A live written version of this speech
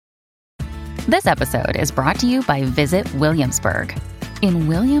This episode is brought to you by Visit Williamsburg. In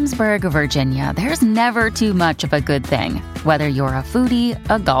Williamsburg, Virginia, there's never too much of a good thing. Whether you're a foodie,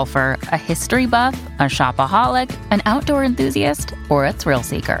 a golfer, a history buff, a shopaholic, an outdoor enthusiast, or a thrill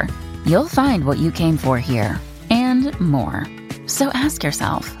seeker, you'll find what you came for here and more. So ask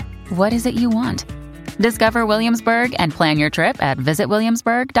yourself, what is it you want? Discover Williamsburg and plan your trip at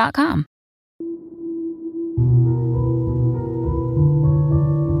visitwilliamsburg.com.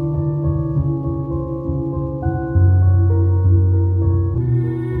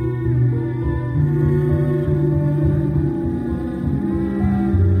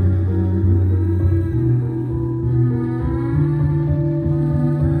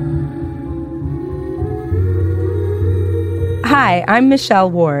 Hi, I'm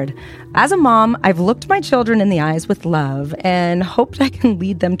Michelle Ward. As a mom, I've looked my children in the eyes with love and hoped I can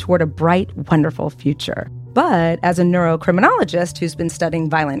lead them toward a bright, wonderful future. But as a neurocriminologist who's been studying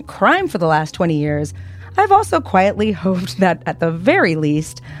violent crime for the last 20 years, I've also quietly hoped that at the very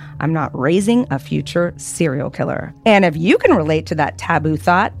least, I'm not raising a future serial killer. And if you can relate to that taboo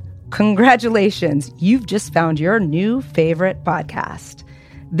thought, congratulations, you've just found your new favorite podcast.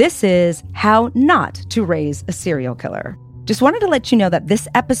 This is How Not to Raise a Serial Killer. Just wanted to let you know that this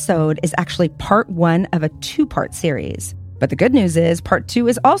episode is actually part 1 of a 2-part series. But the good news is part 2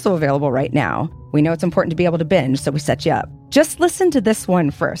 is also available right now. We know it's important to be able to binge, so we set you up. Just listen to this one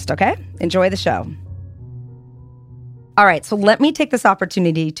first, okay? Enjoy the show. All right, so let me take this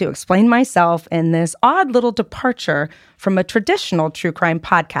opportunity to explain myself in this odd little departure from a traditional true crime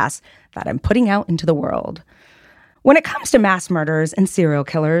podcast that I'm putting out into the world. When it comes to mass murders and serial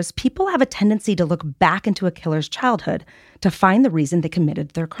killers, people have a tendency to look back into a killer's childhood to find the reason they committed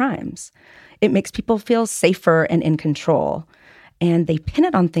their crimes. It makes people feel safer and in control, and they pin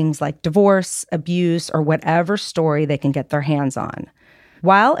it on things like divorce, abuse, or whatever story they can get their hands on.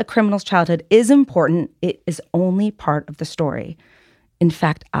 While a criminal's childhood is important, it is only part of the story. In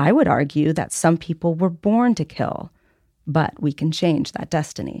fact, I would argue that some people were born to kill, but we can change that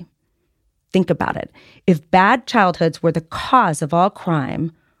destiny. Think about it. If bad childhoods were the cause of all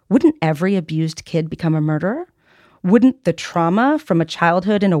crime, wouldn't every abused kid become a murderer? Wouldn't the trauma from a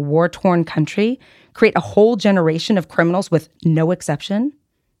childhood in a war-torn country create a whole generation of criminals with no exception?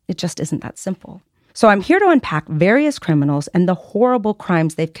 It just isn't that simple. So I'm here to unpack various criminals and the horrible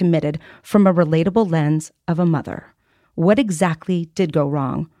crimes they've committed from a relatable lens of a mother. What exactly did go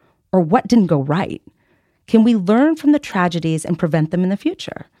wrong? Or what didn't go right? Can we learn from the tragedies and prevent them in the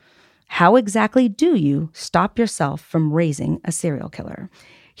future? How exactly do you stop yourself from raising a serial killer?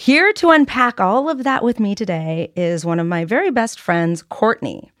 Here to unpack all of that with me today is one of my very best friends,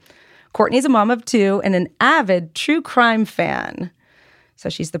 Courtney. Courtney's a mom of 2 and an avid true crime fan. So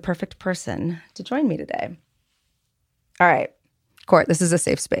she's the perfect person to join me today. All right, Court, this is a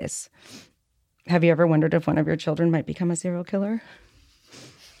safe space. Have you ever wondered if one of your children might become a serial killer?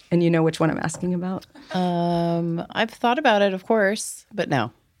 And you know which one I'm asking about? I've thought about it, of course, but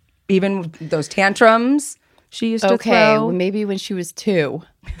no. Even those tantrums she used to throw? Well, maybe when she was 2.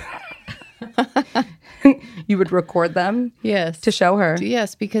 You would record them? Yes. To show her?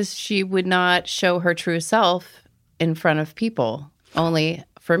 Yes, because she would not show her true self in front of people, only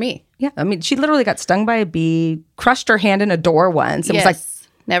for me. Yeah, I mean, she literally got stung by a bee, crushed her hand in a door once. It was like,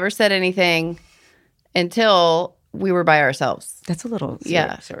 never said anything until we were by ourselves. That's a little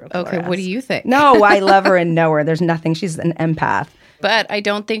serial killer. Okay, what do you think? No, I love her and know her. There's nothing. She's an empath. But I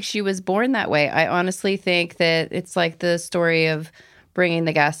don't think she was born that way. I honestly think that it's like the story of bringing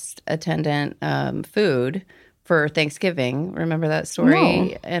the guest attendant food for Thanksgiving. Remember that story?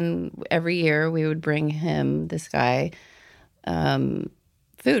 No. And every year we would bring him, this guy,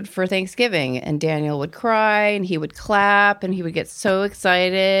 food for Thanksgiving. And Daniel would cry and he would clap and he would get so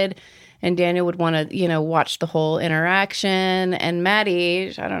excited. And Daniel would want to, watch the whole interaction. And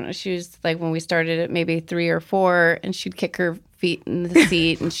Maddie, I don't know, she was like when we started at maybe 3 or 4, and she'd kick her feet in the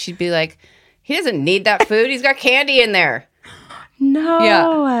seat and she'd be like, he doesn't need that food. He's got candy in there. No.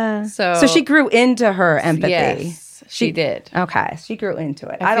 Yeah. So she grew into her empathy. Yes, she did. Okay. She grew into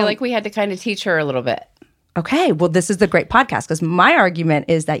it. I feel like we had to kind of teach her a little bit. Okay. Well, this is the great podcast because my argument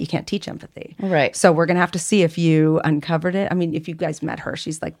is that you can't teach empathy. Right. So we're going to have to see if you uncovered it. I mean, if you guys met her,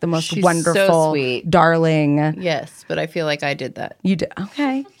 she's like the most wonderful, so sweet, darling. Yes, but I feel like I did that. You did.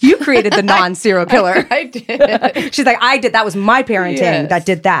 Okay. You created the non-serial killer. I did. She's like, I did. That was my parenting that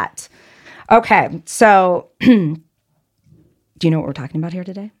did that. Okay. So do you know what we're talking about here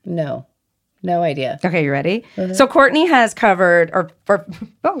today? No idea. Okay, you ready? Mm-hmm. So Courtney has covered,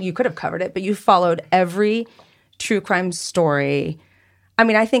 you could have covered it, but you followed every true crime story. I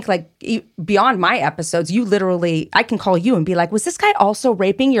mean, I think like beyond my episodes, you literally, I can call you and be like, was this guy also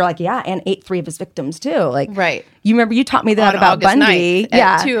raping? You're like, yeah, and ate 3 of his victims too. Like, right. You remember you taught me that On about August Bundy. 9th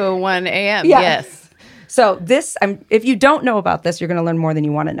at 2:01 a.m. Yeah. Yes. So this, if you don't know about this, you're going to learn more than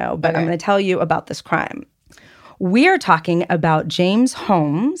you want to know. But Okay. I'm going to tell you about this crime. We are talking about James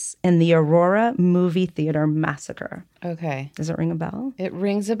Holmes and the Aurora Movie Theater Massacre. Okay. Does it ring a bell? It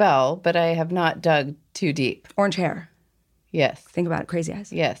rings a bell, but I have not dug too deep. Orange hair. Yes. Think about it. Crazy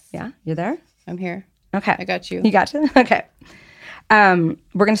eyes. Yes. Yeah? You're there? I'm here. Okay. I got you. You got you? Okay. We're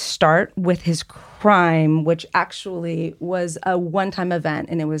going to start with his crime, which actually was a one-time event,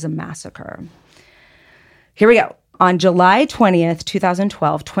 and it was a massacre. Here we go. On July 20th,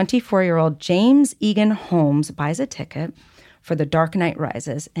 2012, 24-year-old James Egan Holmes buys a ticket for The Dark Knight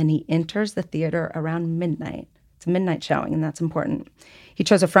Rises, and he enters the theater around midnight. It's a midnight showing, and that's important. He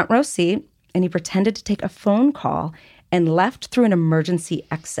chose a front row seat, and he pretended to take a phone call and left through an emergency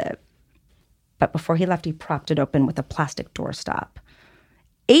exit. But before he left, he propped it open with a plastic doorstop.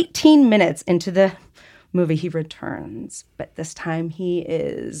 18 minutes into the movie, he returns, but this time he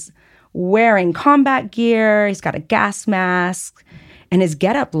is wearing combat gear. He's got a gas mask, and his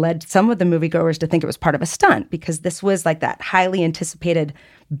getup led some of the moviegoers to think it was part of a stunt because this was like that highly anticipated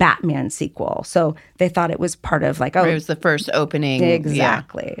Batman sequel. So they thought it was part of like, oh, It was the first opening.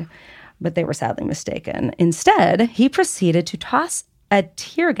 exactly. Yeah. But they were sadly mistaken. Instead, he proceeded to toss a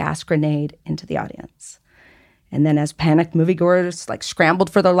tear gas grenade into the audience. And then as panicked moviegoers like scrambled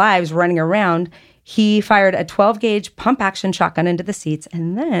for their lives running around, he fired a 12-gauge pump-action shotgun into the seats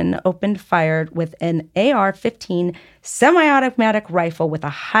and then opened fire with an AR-15 semi-automatic rifle with a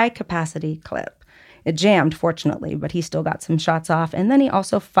high-capacity clip. It jammed, fortunately, but he still got some shots off. And then he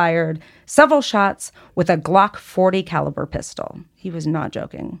also fired several shots with a Glock 40 caliber pistol. He was not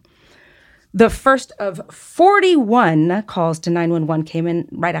joking. The first of 41 calls to 911 came in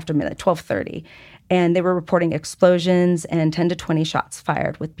right after midnight, 12:30. And they were reporting explosions and 10 to 20 shots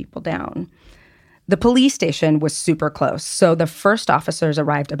fired with people down. The police station was super close, so the first officers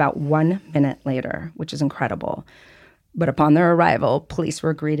arrived about 1 minute later, which is incredible. But upon their arrival, police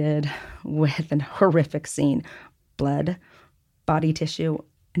were greeted with a horrific scene. Blood, body tissue,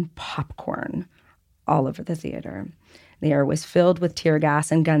 and popcorn all over the theater. The air was filled with tear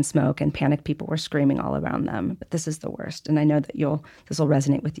gas and gun smoke, and panicked people were screaming all around them. But this is the worst, and I know that this will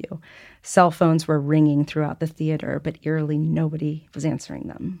resonate with you. Cell phones were ringing throughout the theater, but eerily nobody was answering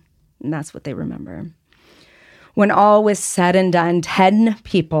them. And that's what they remember. When all was said and done, 10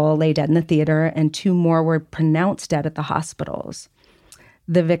 people lay dead in the theater, and 2 more were pronounced dead at the hospitals.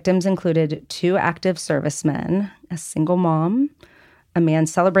 The victims included 2 active servicemen, a single mom, a man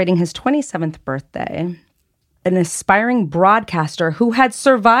celebrating his 27th birthday, an aspiring broadcaster who had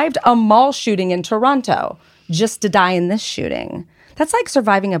survived a mall shooting in Toronto just to die in this shooting. That's like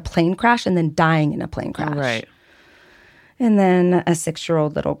surviving a plane crash and then dying in a plane crash. Right. And then a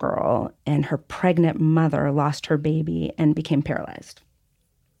 6-year-old little girl and her pregnant mother lost her baby and became paralyzed.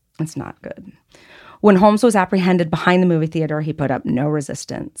 It's not good. When Holmes was apprehended behind the movie theater, he put up no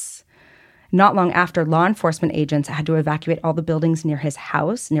resistance. Not long after, law enforcement agents had to evacuate all the buildings near his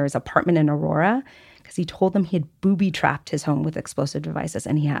house, near his apartment in Aurora, because he told them he had booby-trapped his home with explosive devices,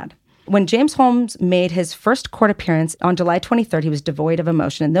 and he had. When James Holmes made his first court appearance on July 23rd, he was devoid of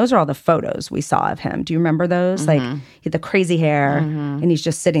emotion, and those are all the photos we saw of him. Do you remember those? Like, he had the crazy hair, and he's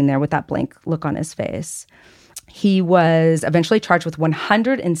just sitting there with that blank look on his face. He was eventually charged with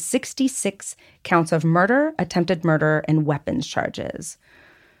 166 counts of murder, attempted murder, and weapons charges.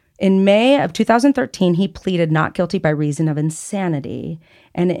 In May of 2013, he pleaded not guilty by reason of insanity.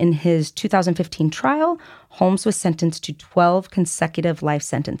 And in his 2015 trial, Holmes was sentenced to 12 consecutive life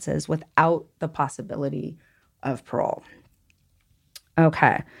sentences without the possibility of parole.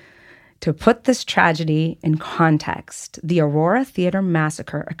 Okay. To put this tragedy in context, the Aurora Theater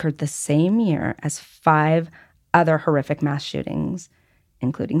Massacre occurred the same year as 5 other horrific mass shootings,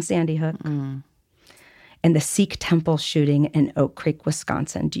 including Sandy Hook, and the Sikh temple shooting in Oak Creek,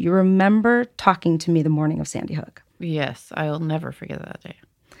 Wisconsin. Do you remember talking to me the morning of Sandy Hook? Yes, I'll never forget that day.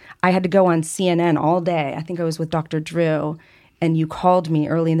 I had to go on CNN all day. I think I was with Dr. Drew, and you called me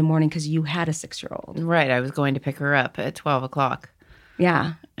early in the morning because you had a 6-year-old. Right, I was going to pick her up at 12 o'clock.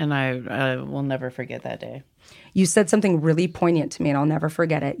 Yeah. And I will never forget that day. You said something really poignant to me, and I'll never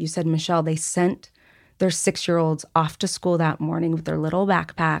forget it. You said, Michelle, they sent their 6-year-olds off to school that morning with their little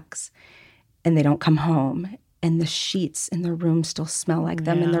backpacks, and they don't come home. And the sheets in their room still smell like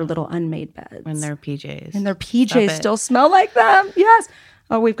them in their little unmade beds. And their PJs. And their PJs still smell like them. Yes.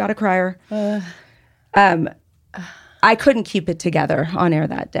 Oh, we've got a crier. I couldn't keep it together on air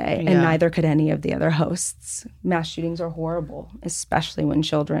that day, Yeah. and neither could any of the other hosts. Mass shootings are horrible, especially when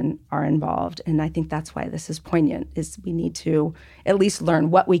children are involved. And I think that's why this is poignant, is we need to at least learn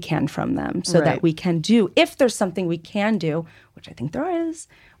what we can from them so that we can do, if there's something we can do, which I think there is,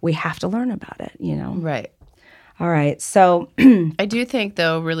 we have to learn about it, you know? Right. All right. So I do think,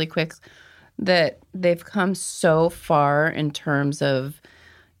 though, really quick, that they've come so far in terms of,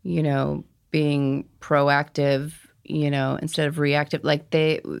 you know, being proactive, you know, instead of reactive. Like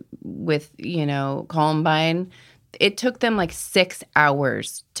with, you know, Columbine, it took them like 6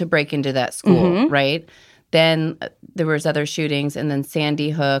 hours to break into that school, right? Then there was other shootings, and then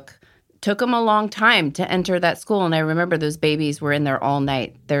Sandy Hook. Took them a long time to enter that school, and I remember those babies were in there all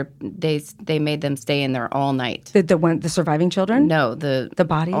night. They made them stay in there all night. the surviving children? No, the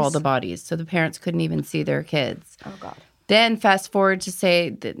bodies? all the bodies. So the parents couldn't even see their kids. Oh, God. Then fast forward to say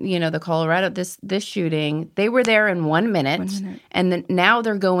that, you know, the Colorado, this shooting, they were there in 1 minute, and then now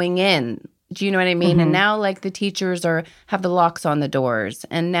they're going in. Do you know what I mean? And now like the teachers have the locks on the doors,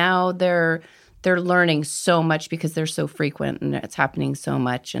 and now they're learning so much because they're so frequent and it's happening so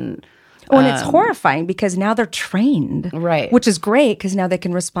much. And and it's horrifying because now they're trained. Right. Which is great because now they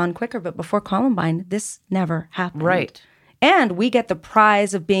can respond quicker. But before Columbine, this never happened. Right. And we get the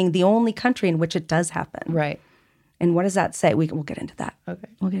prize of being the only country in which it does happen. Right. And what does that say? We'll get into that. Okay.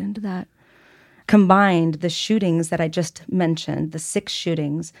 We'll get into that. Combined, the shootings that I just mentioned, the 6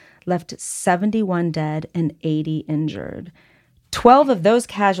 shootings, left 71 dead and 80 injured. 12 of those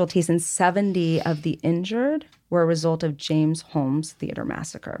casualties and 70 of the injured were a result of James Holmes Theater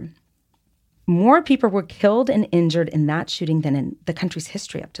Massacre. More people were killed and injured in that shooting than in the country's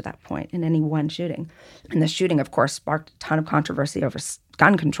history up to that point, in any one shooting. And the shooting, of course, sparked a ton of controversy over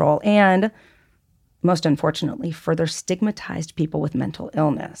gun control and, most unfortunately, further stigmatized people with mental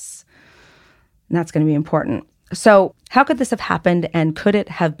illness. And that's going to be important. So how could this have happened, and could it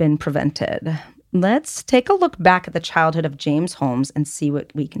have been prevented? Let's take a look back at the childhood of James Holmes and see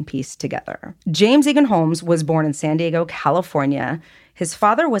what we can piece together. James Egan Holmes was born in San Diego, California. His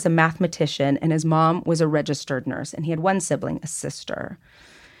father was a mathematician and his mom was a registered nurse, and he had one sibling, a sister.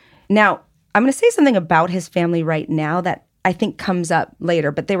 Now, I'm going to say something about his family right now that I think comes up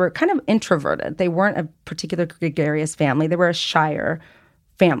later, but they were kind of introverted. They weren't a particular gregarious family. They were a shyer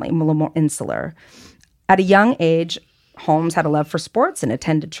family, a little more insular. At a young age, Holmes had a love for sports and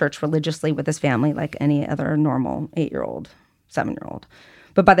attended church religiously with his family like any other normal 8-year-old, 7-year-old.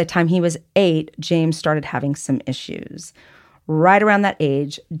 But by the time he was 8, James started having some issues. Right around that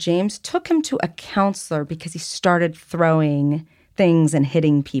age, James took him to a counselor because he started throwing things and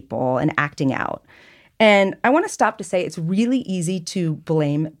hitting people and acting out. And I want to stop to say it's really easy to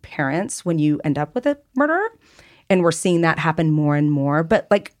blame parents when you end up with a murderer. And we're seeing that happen more and more. But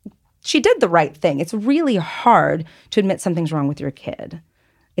like, she did the right thing. It's really hard to admit something's wrong with your kid.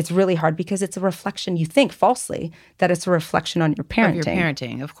 It's really hard because it's a reflection, you think falsely, that it's a reflection on your parenting. Of your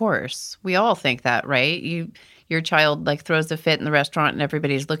parenting, of course. We all think that, right? Your child like throws a fit in the restaurant and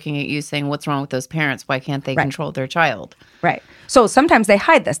everybody's looking at you saying, what's wrong with those parents? Why can't they control their child? Right. So sometimes they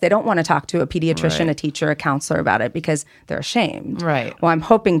hide this. They don't want to talk to a pediatrician, a teacher, a counselor about it because they're ashamed. Right. Well, I'm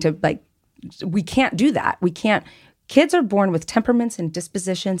hoping to we can't do that. We can't. Kids are born with temperaments and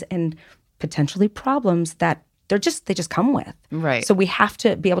dispositions and potentially problems that they just come with. Right. So we have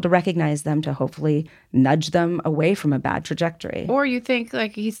to be able to recognize them to hopefully nudge them away from a bad trajectory. Or you think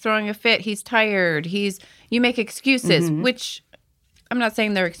like he's throwing a fit, he's tired, you make excuses, which I'm not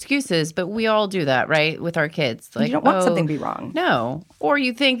saying they're excuses, but we all do that, right? With our kids. Like, you don't want something to be wrong. No. Or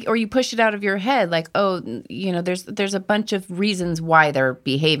you think, or you push it out of your head like, oh, you know, there's a bunch of reasons why they're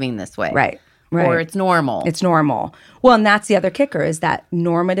behaving this way. Right. Or it's normal. It's normal. Well, and that's the other kicker is that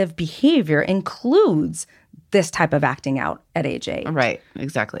normative behavior includes this type of acting out at age 8. Right,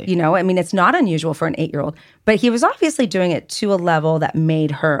 exactly. You know, I mean, it's not unusual for an 8-year-old, but he was obviously doing it to a level that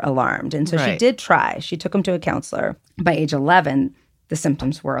made her alarmed. And so she did try. She took him to a counselor. By age 11, the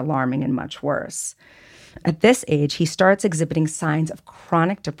symptoms were alarming and much worse. At this age, he starts exhibiting signs of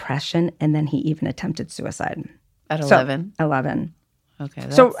chronic depression, and then he even attempted suicide. At 11? So, 11. Okay,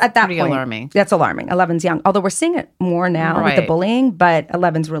 that's so at that pretty point, alarming. That's alarming. 11's young. Although we're seeing it more now with the bullying, but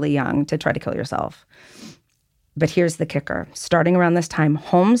 11's really young to try to kill yourself. But here's the kicker. Starting around this time,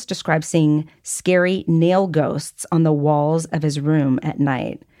 Holmes described seeing scary nail ghosts on the walls of his room at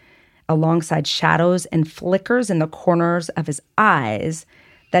night, alongside shadows and flickers in the corners of his eyes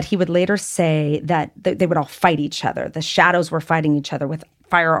that he would later say that they would all fight each other. The shadows were fighting each other with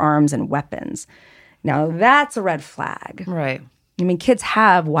firearms and weapons. Now, that's a red flag. Right. I mean, kids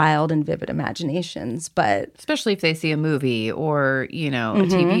have wild and vivid imaginations, but... Especially if they see a movie or, you know, a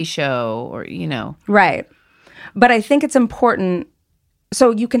TV show or, you know. Right. But I think it's important.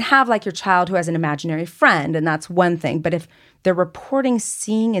 So you can have like your child who has an imaginary friend, and that's one thing. But if they're reporting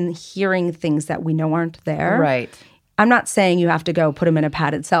seeing and hearing things that we know aren't there. Right. I'm not saying you have to go put them in a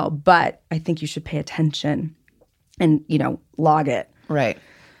padded cell, but I think you should pay attention and, log it. Right.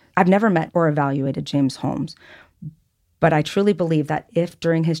 I've never met or evaluated James Holmes, but I truly believe that if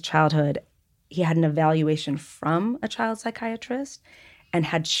during his childhood he had an evaluation from a child psychiatrist and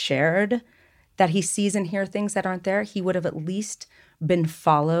had shared that he sees and hears things that aren't there, he would have at least been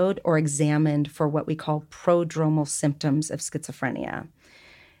followed or examined for what we call prodromal symptoms of schizophrenia.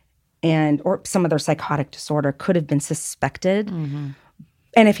 Or some other psychotic disorder could have been suspected. Mm-hmm.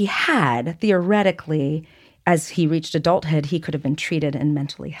 And if he had, theoretically, as he reached adulthood, he could have been treated and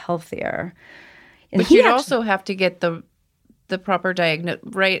mentally healthier. And but you'd also have to get the proper diagnosis,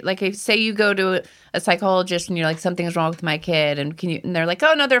 right? Like, if say you go to a psychologist and you're like, something's wrong with my kid, and they're like,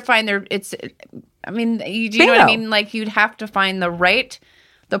 oh no, they're fine. Do you know what I mean? Like, you'd have to find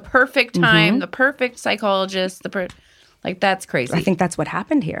the perfect time, the perfect psychologist, like, that's crazy. I think that's what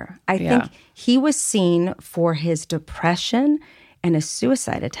happened here. I think he was seen for his depression and a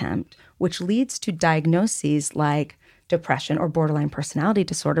suicide attempt, which leads to diagnoses like depression or borderline personality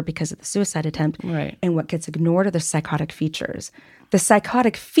disorder because of the suicide attempt. Right. And what gets ignored are the psychotic features. The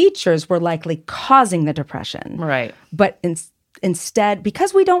psychotic features were likely causing the depression. Right. But instead,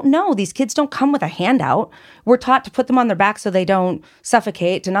 because we don't know, these kids don't come with a handout. We're taught to put them on their back so they don't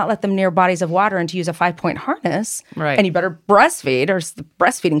suffocate, to not let them near bodies of water, and to use a 5-point harness. Right. And you better breastfeed, or the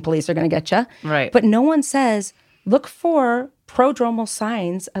breastfeeding police are going to get you. Right. But no one says, look for prodromal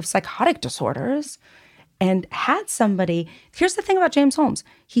signs of psychotic disorders. And here's the thing about James Holmes.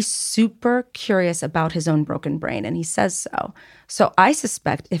 He's super curious about his own broken brain, and he says so. So I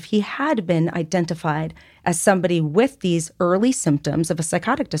suspect if he had been identified as somebody with these early symptoms of a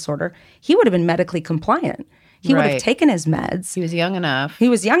psychotic disorder, he would have been medically compliant. He would have taken his meds. He was young enough.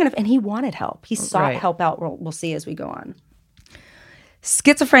 And he wanted help. He sought help out. We'll see as we go on.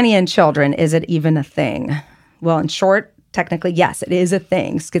 Schizophrenia in children, is it even a thing? Well, in short, technically, yes, it is a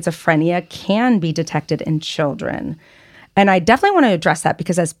thing. Schizophrenia can be detected in children. And I definitely want to address that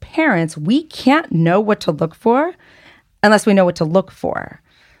because as parents, we can't know what to look for unless we know what to look for.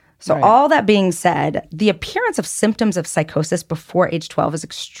 So all that being said, the appearance of symptoms of psychosis before age 12 is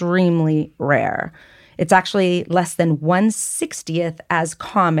extremely rare. It's actually less than 1/60th as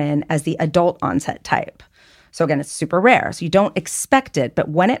common as the adult onset type. So again, it's super rare. So you don't expect it. But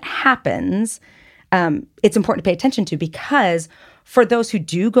when it happens, it's important to pay attention to, because for those who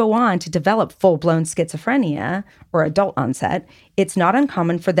do go on to develop full-blown schizophrenia or adult onset, it's not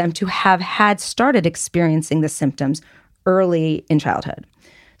uncommon for them to have had started experiencing the symptoms early in childhood.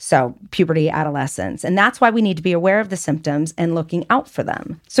 So puberty, adolescence. And that's why we need to be aware of the symptoms and looking out for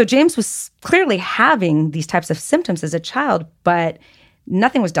them. So James was clearly having these types of symptoms as a child, but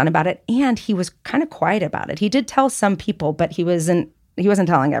nothing was done about it. And he was kind of quiet about it. He did tell some people, but he wasn't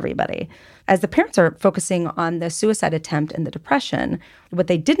telling everybody. As the parents are focusing on the suicide attempt and the depression, what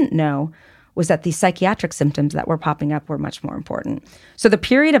they didn't know was that the psychiatric symptoms that were popping up were much more important. So the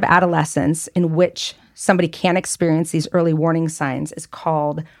period of adolescence in which somebody can experience these early warning signs is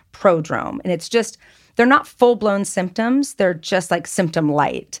called prodrome. And it's just, they're not full-blown symptoms. They're just like symptom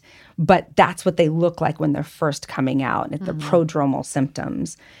light. But that's what they look like when they're first coming out. And they're prodromal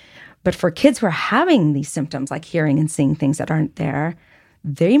symptoms. But for kids who are having these symptoms, like hearing and seeing things that aren't there,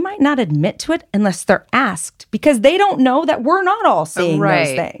 they might not admit to it unless they're asked, because they don't know that we're not all seeing those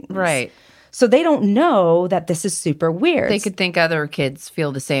things. Right. So they don't know that this is super weird. They could think other kids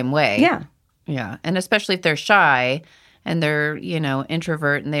feel the same way. Yeah. Yeah. And especially if they're shy and they're,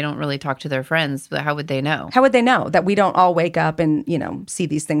 introvert and they don't really talk to their friends, but how would they know? How would they know that we don't all wake up and, see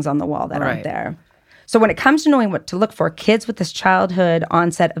these things on the wall that aren't there? So when it comes to knowing what to look for, kids with this childhood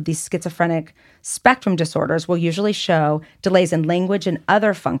onset of these schizophrenic spectrum disorders will usually show delays in language and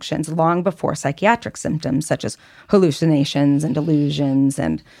other functions long before psychiatric symptoms, such as hallucinations and delusions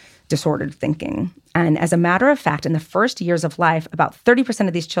and disordered thinking. And as a matter of fact, in the first years of life, about 30%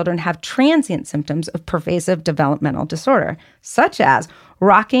 of these children have transient symptoms of pervasive developmental disorder, such as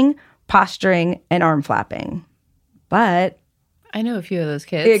rocking, posturing, and arm flapping. But I know a few of those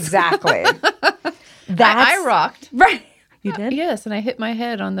kids. Exactly. I rocked. Right. You did? Yes, and I hit my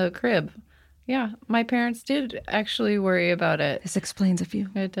head on the crib. Yeah, my parents did actually worry about it. This explains a few.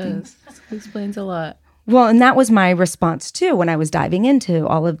 It does. It explains a lot. Well, and that was my response, too, when I was diving into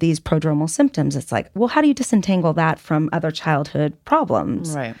all of these prodromal symptoms. It's like, well, how do you disentangle that from other childhood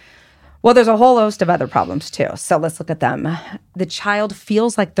problems? Right. Well, there's a whole host of other problems, too. So let's look at them. The child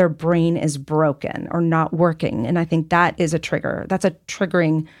feels like their brain is broken or not working. And I think that is a trigger. That's a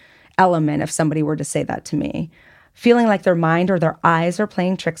triggering element if somebody were to say that to me. Feeling like their mind or their eyes are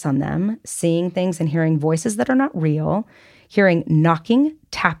playing tricks on them, seeing things and hearing voices that are not real, hearing knocking,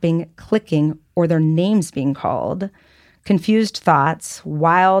 tapping, clicking, or their names being called, confused thoughts,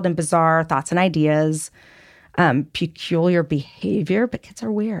 wild and bizarre thoughts and ideas, peculiar behavior, but kids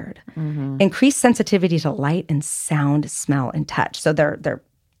are weird. Increased sensitivity to light and sound, smell, and touch. So they're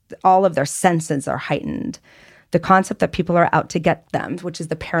all of their senses are heightened. The concept that people are out to get them, which is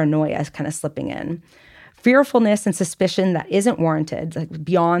the paranoia is kind of slipping in. Fearfulness and suspicion that isn't warranted, like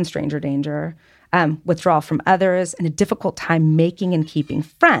beyond stranger danger, withdrawal from others, and a difficult time making and keeping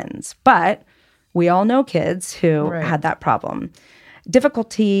friends. But we all know kids who had that problem.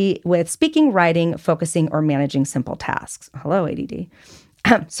 Difficulty with speaking, writing, focusing, or managing simple tasks. Hello, ADD.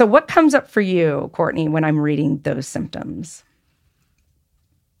 So what comes up for you, Courtney, when I'm reading those symptoms?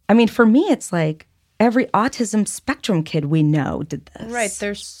 I mean, for me, it's like every autism spectrum kid we know did this. Right.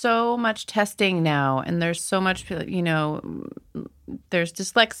 There's so much testing now, and there's so much, there's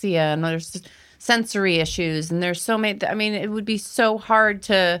dyslexia, and there's sensory issues, and there's so many. I mean, it would be so hard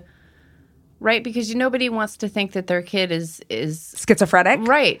to, right? Because nobody wants to think that their kid is schizophrenic,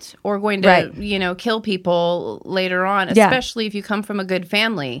 right, or going to, kill people later on, especially if you come from a good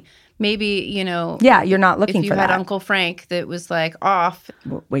family. Maybe, you're not looking for that. If you had Uncle Frank that was like off.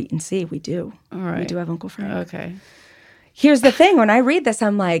 Well, wait and see. We do. All right. We do have Uncle Frank. Okay. Here's the thing. When I read this,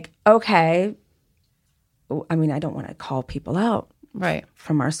 I'm like, okay. I mean, I don't want to call people out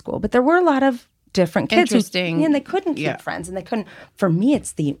from our school, but there were a lot of different kids. Interesting. And they couldn't keep friends. And they couldn't. For me,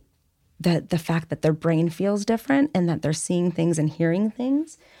 it's the fact that their brain feels different and that they're seeing things and hearing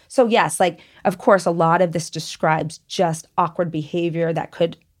things. So yes, like, of course, a lot of this describes just awkward behavior that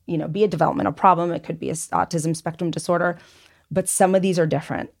could be a developmental problem. It could be an autism spectrum disorder, but some of these are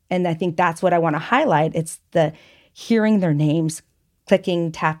different. And I think that's what I want to highlight. It's the hearing their names,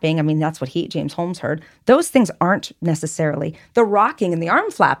 clicking, tapping. I mean, that's what James Holmes heard. Those things aren't necessarily, the rocking and the arm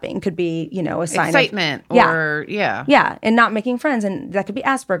flapping could be, a sign excitement of or and not making friends. And that could be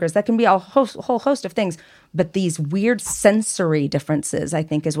Asperger's. That can be a whole host of things. But these weird sensory differences, I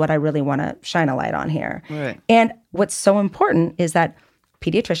think, is what I really want to shine a light on here. Right. And what's so important is that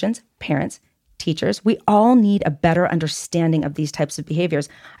pediatricians, parents, teachers, we all need a better understanding of these types of behaviors.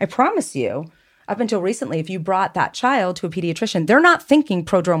 I promise you, up until recently, if you brought that child to a pediatrician, they're not thinking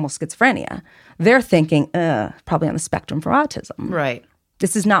prodromal schizophrenia. They're thinking, probably on the spectrum for autism. Right.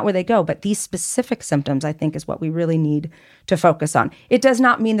 This is not where they go. But these specific symptoms, I think, is what we really need to focus on. It does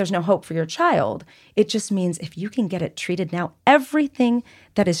not mean there's no hope for your child. It just means if you can get it treated now, everything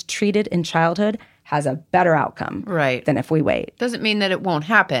that is treated in childhood has a better outcome than if we wait. Doesn't mean that it won't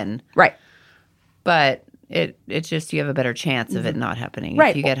happen. Right. But it's just you have a better chance of it not happening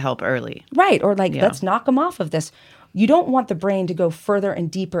if you get help early. Right. Or let's knock them off of this. You don't want the brain to go further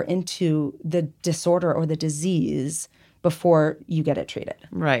and deeper into the disorder or the disease before you get it treated.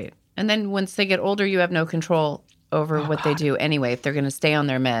 Right. And then once they get older, you have no control over what they do anyway, if they're going to stay on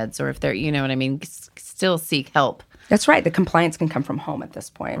their meds or if they're, still seek help. That's right. The compliance can come from home at this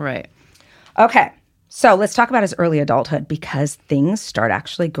point. Right. Okay. So let's talk about his early adulthood because things start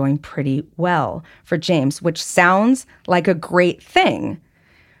actually going pretty well for James, which sounds like a great thing.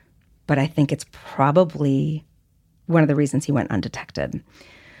 But I think it's probably one of the reasons he went undetected.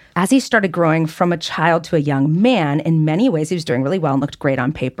 As he started growing from a child to a young man, in many ways he was doing really well and looked great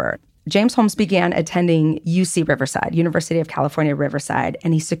on paper. James Holmes began attending UC Riverside, University of California, Riverside,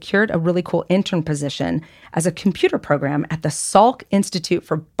 and he secured a really cool intern position as a computer program at the Salk Institute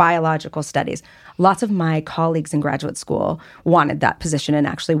for Biological Studies. Lots of my colleagues in graduate school wanted that position, and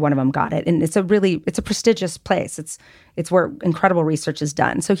actually one of them got it. And it's a prestigious place. It's where incredible research is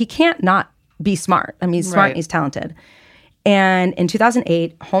done. So he can't not be smart. I mean, he's smart and he's talented. And in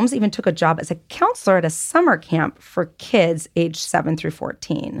 2008, Holmes even took a job as a counselor at a summer camp for kids aged 7 through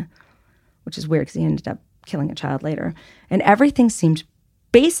 14. Which is weird because he ended up killing a child later. And everything seemed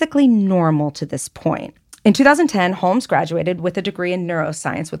basically normal to this point. In 2010, Holmes graduated with a degree in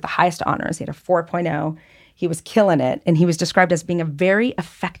neuroscience with the highest honors. He had a 4.0. He was killing it, and he was described as being a very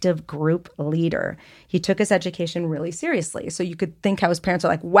effective group leader. He took his education really seriously. So you could think how his parents are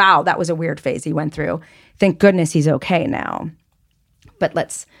like, wow, that was a weird phase he went through. Thank goodness he's okay now. But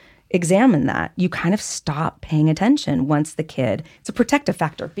let's examine that. You kind of stop paying attention once the kid, it's a protective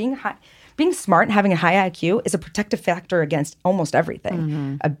factor. Being smart and having a high IQ is a protective factor against almost everything.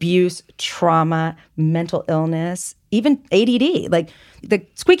 Mm-hmm. Abuse, trauma, mental illness, even ADD. Like the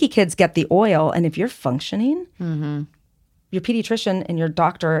squeaky kids get the oil, and if you're functioning, your pediatrician and your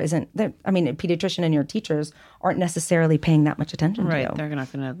doctor a pediatrician and your teachers aren't necessarily paying that much attention to you. Right, they're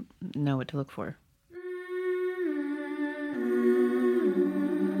not going to know what to look for.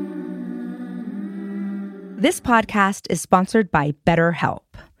 This podcast is sponsored by BetterHelp.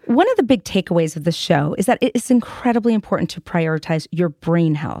 One of the big takeaways of the show is that it is incredibly important to prioritize your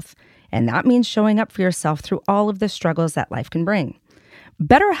brain health, and that means showing up for yourself through all of the struggles that life can bring.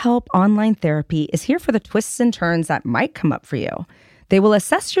 BetterHelp Online Therapy is here for the twists and turns that might come up for you. They will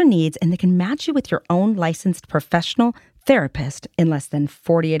assess your needs and they can match you with your own licensed professional therapist in less than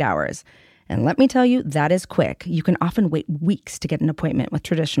 48 hours. And let me tell you, that is quick. You can often wait weeks to get an appointment with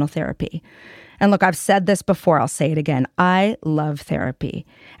traditional therapy. And look, I've said this before, I'll say it again. I love therapy.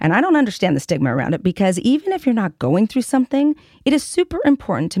 And I don't understand the stigma around it because even if you're not going through something, it is super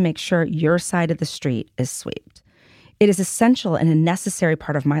important to make sure your side of the street is swept. It is essential and a necessary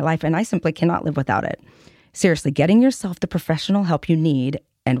part of my life, and I simply cannot live without it. Seriously, getting yourself the professional help you need,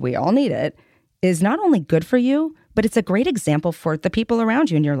 and we all need it, is not only good for you, but it's a great example for the people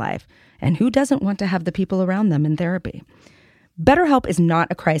around you in your life. And who doesn't want to have the people around them in therapy? BetterHelp is not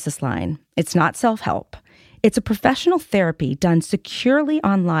a crisis line. It's not self-help. It's a professional therapy done securely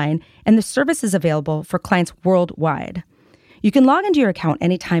online, and the service is available for clients worldwide. You can log into your account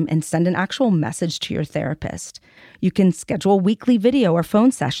anytime and send an actual message to your therapist. You can schedule weekly video or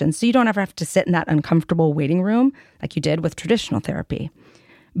phone sessions so you don't ever have to sit in that uncomfortable waiting room like you did with traditional therapy.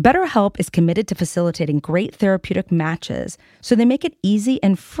 BetterHelp is committed to facilitating great therapeutic matches, so they make it easy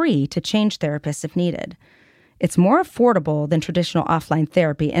and free to change therapists if needed. It's more affordable than traditional offline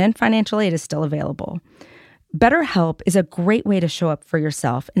therapy, and financial aid is still available. BetterHelp is a great way to show up for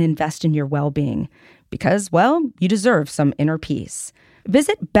yourself and invest in your well-being because, well, you deserve some inner peace.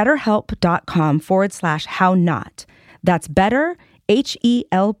 Visit betterhelp.com/hownot. That's better,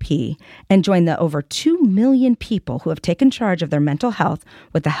 HELP, and join the over 2 million people who have taken charge of their mental health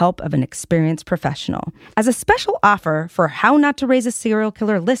with the help of an experienced professional. As a special offer for How Not to Raise a Serial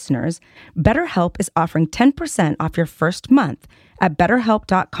Killer listeners, BetterHelp is offering 10% off your first month at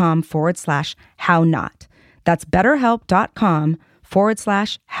betterhelp.com/hownot. That's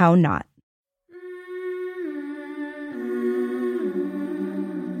betterhelp.com/hownot.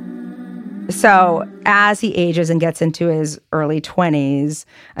 So as he ages and gets into his early 20s,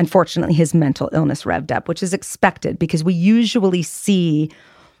 unfortunately, his mental illness revved up, which is expected because we usually see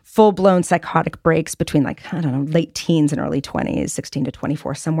full-blown psychotic breaks between late teens and early 20s, 16 to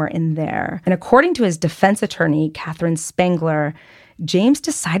 24, somewhere in there. And according to his defense attorney, Catherine Spangler, James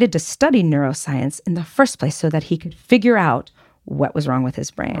decided to study neuroscience in the first place so that he could figure out what was wrong with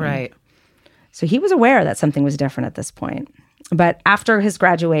his brain. Right. So he was aware that something was different at this point. But after his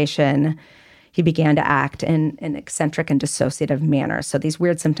graduation, he began to act in an eccentric and dissociative manner. So these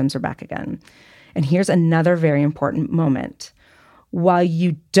weird symptoms are back again. And here's another very important moment. While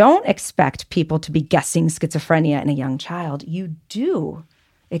you don't expect people to be guessing schizophrenia in a young child, you do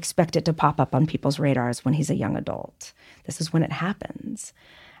expect it to pop up on people's radars when he's a young adult. This is when it happens.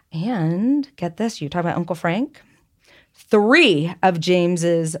 And get this, you talk about Uncle Frank? 3 of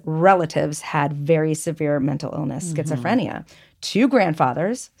James's relatives had very severe mental illness, schizophrenia. 2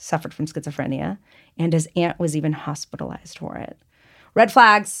 grandfathers suffered from schizophrenia, and his aunt was even hospitalized for it. Red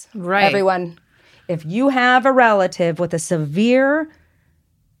flags, right, everyone. If you have a relative with a severe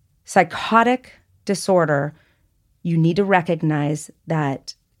psychotic disorder, you need to recognize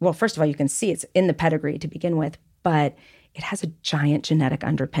that, well, first of all, you can see it's in the pedigree to begin with, but it has a giant genetic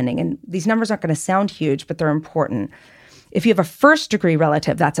underpinning. And these numbers aren't going to sound huge, but they're important. If you have a first-degree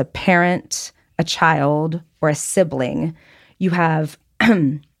relative, that's a parent, a child, or a sibling, you have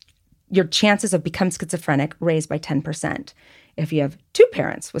your chances of becoming schizophrenic raised by 10%. If you have 2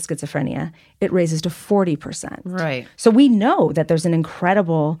 parents with schizophrenia, it raises to 40%. Right. So we know that there's an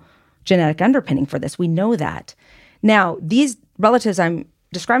incredible genetic underpinning for this. We know that. Now, these relatives I'm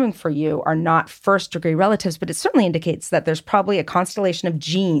describing for you are not first-degree relatives, but it certainly indicates that there's probably a constellation of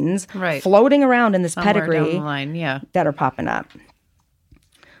genes floating around in this somewhere pedigree down the line, that are popping up.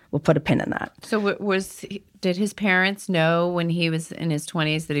 We'll put a pin in that. So did his parents know when he was in his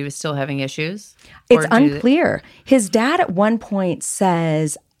 20s that he was still having issues? It's unclear. His dad at one point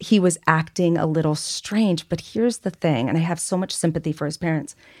says he was acting a little strange, but here's the thing, and I have so much sympathy for his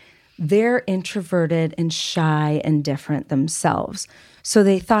parents. They're introverted and shy and different themselves. So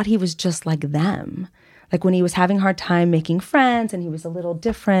they thought he was just like them. Like when he was having a hard time making friends and he was a little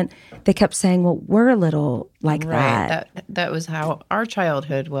different, they kept saying, well, we're a little like that. That was how our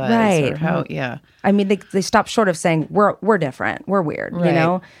childhood was. Right. Or how, I mean, they stopped short of saying, we're different, we're weird, you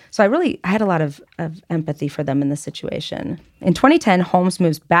know? So I had a lot of empathy for them in this situation. In 2010, Holmes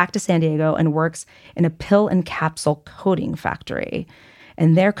moves back to San Diego and works in a pill and capsule coating factory.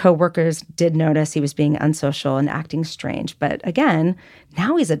 And their coworkers did notice he was being unsocial and acting strange. But again,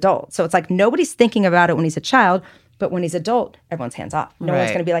 now he's adult. So it's like nobody's thinking about it when he's a child, But when he's adult, everyone's hands off. No one's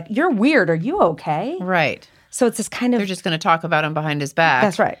Right. going to be like, you're weird. Are you okay? Right. So it's this kind of... They're just going to talk about him behind his back.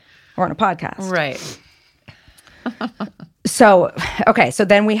 That's right. Or on a podcast. Right. So, okay. So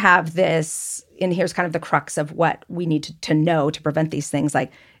then we have this, and here's kind of the crux of what we need to know to prevent these things.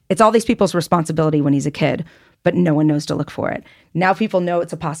 Like, it's all these people's responsibility when he's a kid, but no one knows to look for it. Now people know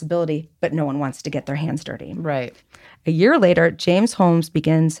it's a possibility, but no one wants to get their hands dirty. Right. A year later, James Holmes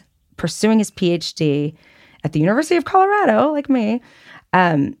begins pursuing his PhD at the University of Colorado, like me.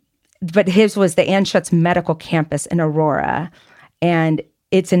 But his was the Anschutz Medical Campus in Aurora. And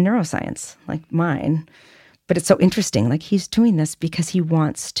it's in neuroscience, like mine. But it's so interesting. Like, he's doing this because he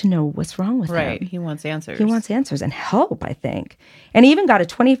wants to know what's wrong with him. Right. He wants answers. He wants answers and help, I think. And he even got a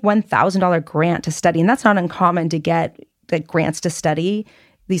 $21,000 grant to study. And that's not uncommon to get like grants to study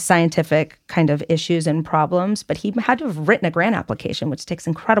these scientific kind of issues and problems. But he had to have written a grant application, which takes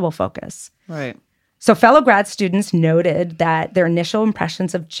incredible focus. Right. So fellow grad students noted that their initial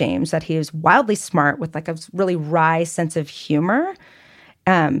impressions of James, that he was wildly smart with like a really wry sense of humor,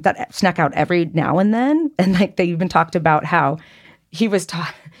 that snuck out every now and then. And like they even talked about how he was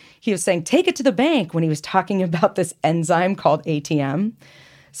saying, take it to the bank, when he was talking about this enzyme called ATM.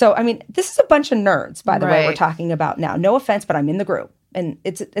 So, I mean, this is a bunch of nerds, by the way, we're talking about now. No offense, but I'm in the group. And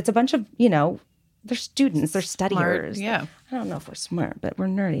it's a bunch of, they're students, they're studiers. Smart, yeah. I don't know if we're smart, but we're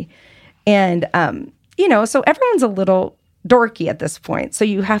nerdy. And, so everyone's a little dorky at this point. So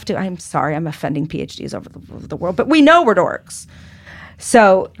you have to, I'm sorry, I'm offending PhDs over the world, but we know we're dorks.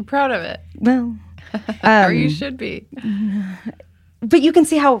 So I'm proud of it. Well, or you should be. But you can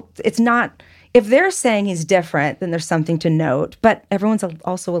see how it's not, if they're saying he's different, then there's something to note. But everyone's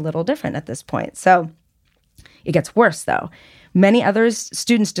also a little different at this point. So it gets worse, though. Many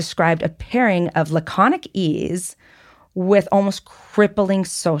students described a pairing of laconic ease with almost crippling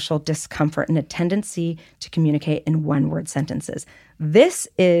social discomfort and a tendency to communicate in one-word sentences. This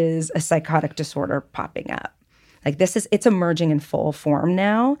is a psychotic disorder popping up. Like it's emerging in full form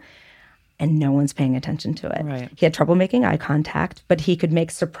now, and no one's paying attention to it. Right. He had trouble making eye contact, but he could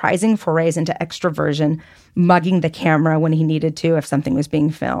make surprising forays into extroversion, mugging the camera when he needed to if something was being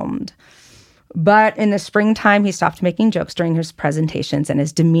filmed. But in the springtime, he stopped making jokes during his presentations, and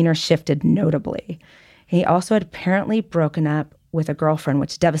his demeanor shifted notably. He also had apparently broken up with a girlfriend,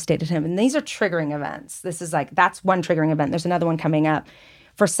 which devastated him. And these are triggering events. That's one triggering event. There's another one coming up.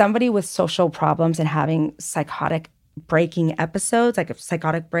 For somebody with social problems and having psychotic breaking episodes, like a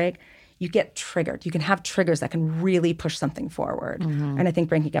psychotic break, you get triggered. You can have triggers that can really push something forward. Mm-hmm. And I think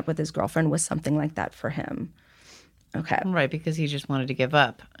breaking up with his girlfriend was something like that for him. Okay. Right, because he just wanted to give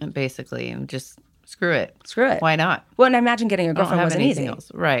up, basically, and just screw it. Screw it. Why not? Well, and I imagine getting a girlfriend wasn't easy.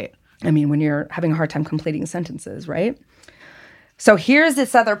 Else. Right. I mean, when you're having a hard time completing sentences, right? So here's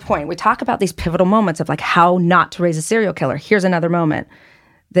this other point. We talk about these pivotal moments of like how not to raise a serial killer. Here's another moment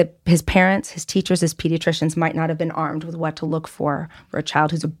that his parents, his teachers, his pediatricians might not have been armed with what to look for a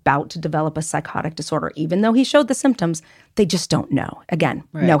child who's about to develop a psychotic disorder. Even though he showed the symptoms, they just don't know. Again,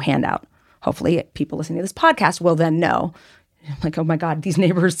 no handout. Hopefully people listening to this podcast will then know. Like, oh my God, these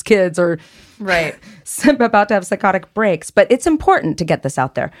neighbors' kids are about to have psychotic breaks. But it's important to get this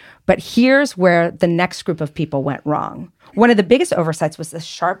out there. But here's where the next group of people went wrong. One of the biggest oversights was the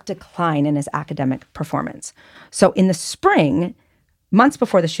sharp decline in his academic performance. So in the spring, months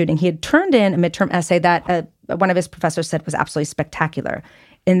before the shooting, he had turned in a midterm essay that one of his professors said was absolutely spectacular,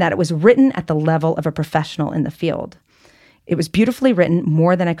 in that it was written at the level of a professional in the field. It was beautifully written,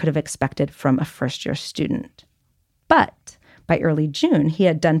 more than I could have expected from a first-year student. But by early June, he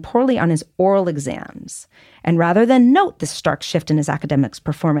had done poorly on his oral exams. And rather than note this stark shift in his academics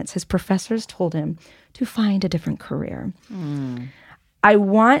performance, his professors told him to find a different career. I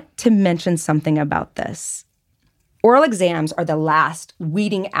want to mention something about this. Oral exams are the last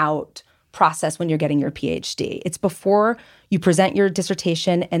weeding out process when you're getting your PhD. It's before you present your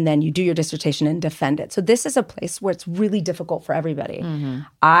dissertation and then you do your dissertation and defend it. So this is a place where it's really difficult for everybody. Mm-hmm.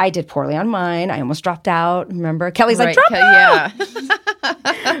 I did poorly on mine. I almost dropped out. Remember? Kelly's like, drop out!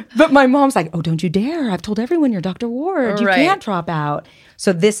 Yeah. But my mom's like, oh, don't you dare. I've told everyone you're Dr. Ward. You can't drop out.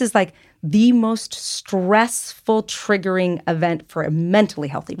 So this is like the most stressful, triggering event for a mentally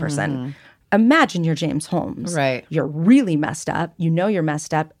healthy person. Mm-hmm. Imagine you're James Holmes. Right. You're really messed up. You know you're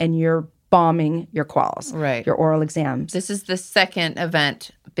messed up, and you're bombing your quals, your oral exams. This is the second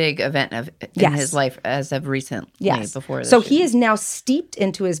big event in his life as of recently. Yes. Before this so shooting. He is now steeped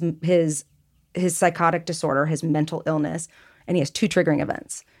into his psychotic disorder, his mental illness, and he has two triggering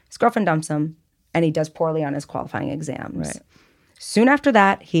events. His girlfriend dumps him, and he does poorly on his qualifying exams. Right. Soon after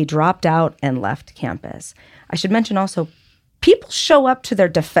that, he dropped out and left campus. I should mention also, People show up to their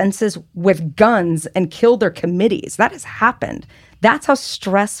defenses with guns and kill their committees. That has happened. That's how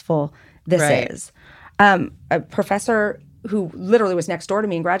stressful this is. A professor who literally was next door to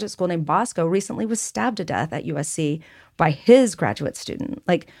me in graduate school named Bosco recently was stabbed to death at USC by his graduate student.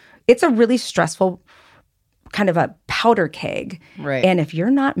 Like, it's a really stressful kind of a powder keg. Right. And if you're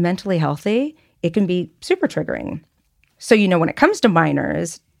not mentally healthy, it can be super triggering. So, when it comes to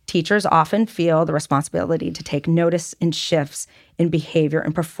minors, teachers often feel the responsibility to take notice in shifts in behavior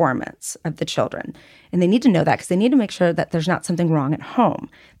and performance of the children. And they need to know that because they need to make sure that there's not something wrong at home.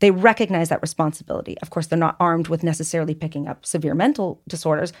 They recognize that responsibility. Of course, they're not armed with necessarily picking up severe mental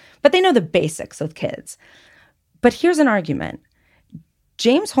disorders, but they know the basics with kids. But here's an argument.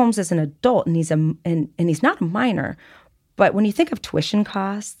 James Holmes is an adult and he's not a minor. But when you think of tuition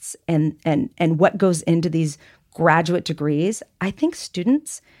costs and what goes into these graduate degrees, I think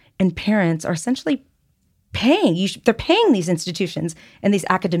students and parents are essentially they're paying these institutions and these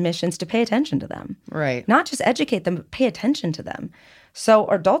academicians to pay attention to them. Right. Not just educate them, but pay attention to them. So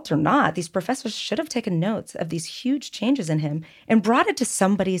adults or not, these professors should have taken notes of these huge changes in him and brought it to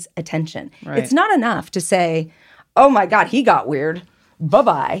somebody's attention. Right. It's not enough to say, oh my God, he got weird.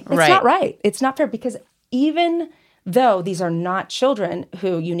 Bye-bye. It's not right. It's not fair because even though these are not children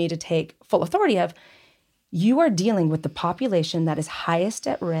who you need to take full authority of, you are dealing with the population that is highest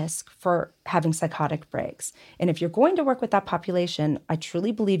at risk for having psychotic breaks. And if you're going to work with that population, I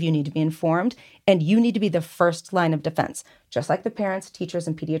truly believe you need to be informed and you need to be the first line of defense. Just like the parents, teachers,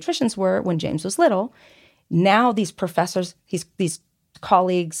 and pediatricians were when James was little, now these professors, these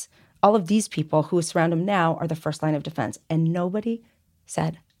colleagues, all of these people who surround him now are the first line of defense. And nobody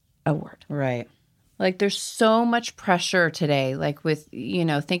said a word. Right. Like, there's so much pressure today, like with,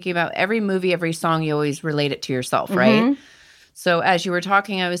 thinking about every movie, every song, you always relate it to yourself, right? So as you were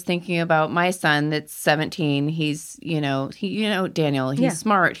talking, I was thinking about my son that's 17. He's, Daniel, he's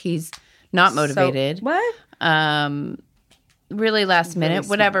smart. He's not motivated. So, what? Really last minute,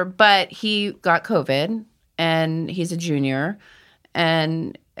 whatever. But he got COVID and he's a junior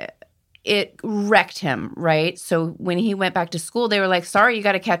and it wrecked him, right? So when he went back to school, they were like, sorry, you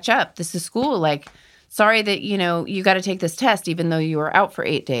got to catch up. This is school. Like, sorry that, you got to take this test even though you were out for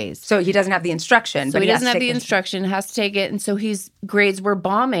 8 days. So he doesn't have the instruction. So he doesn't have the instruction, has to take it. And so his grades were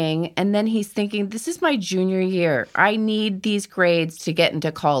bombing. And then he's thinking, this is my junior year. I need these grades to get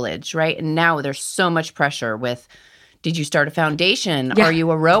into college, right? And now there's so much pressure with, did you start a foundation? Yeah. Are you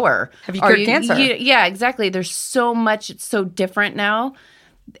a rower? Have you cured cancer? Yeah, exactly. There's so much. It's so different now.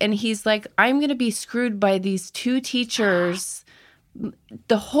 And he's like, I'm going to be screwed by these 2 teachers.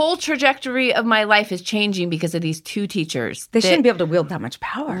 The whole trajectory of my life is changing because of these 2 teachers. They shouldn't be able to wield that much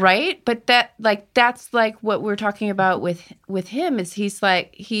power. Right? But that's like what we're talking about with him is he's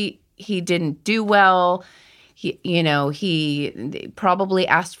like, he didn't do well. He probably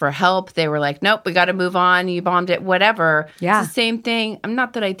asked for help. They were like, nope, we got to move on. You bombed it, whatever. Yeah. It's the same thing. I'm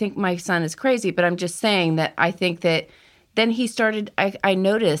not that I think my son is crazy, but I'm just saying that I think that then he started, I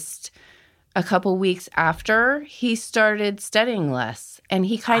noticed a couple weeks after, he started studying less. And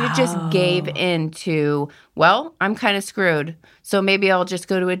he kind of just gave in to, well, I'm kind of screwed. So maybe I'll just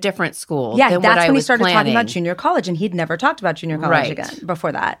go to a different school. Yeah, than that's what when I he started planning. talking about junior college. And he'd never talked about junior college Right. again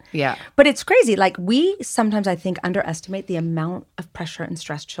before that. Yeah. But it's crazy. Like, we sometimes, I think, underestimate the amount of pressure and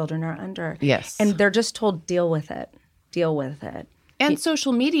stress children are under. Yes. And they're just told, deal with it. Deal with it. And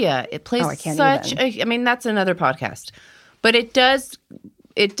social media, it plays I can't such even. I mean, that's another podcast. But it does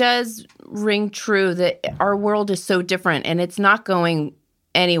ring true that our world is so different and it's not going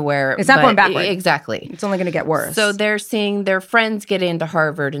anywhere. It's not going backward. Exactly. It's only going to get worse. So they're seeing their friends get into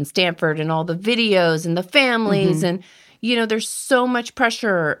Harvard and Stanford and all the videos and the families and there's so much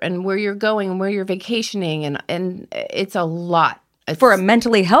pressure and where you're going and where you're vacationing and it's a lot. For a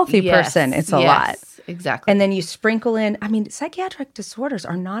mentally healthy person, it's a lot. Exactly. And then you sprinkle in, psychiatric disorders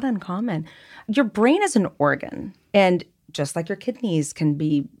are not uncommon. Your brain is an organ. And just like your kidneys can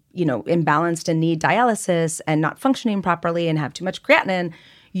be, imbalanced and need dialysis and not functioning properly and have too much creatinine,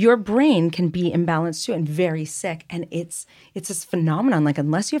 your brain can be imbalanced too and very sick. And it's this phenomenon, like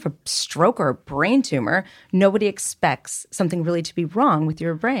unless you have a stroke or a brain tumor, nobody expects something really to be wrong with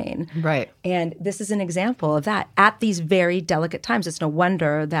your brain. Right. And this is an example of that at these very delicate times. It's no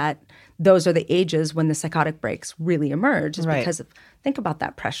wonder that those are the ages when the psychotic breaks really emerge is because of, think about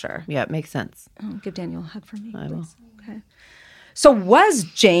that pressure. Yeah, it makes sense. Oh, give Daniel a hug for me, I please. will. Okay. So was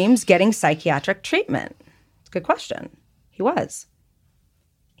James getting psychiatric treatment? It's a good question. He was.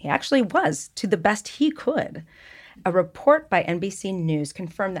 He actually was, to the best he could. A report by NBC News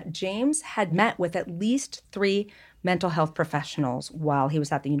confirmed that James had met with at least 3 mental health professionals while he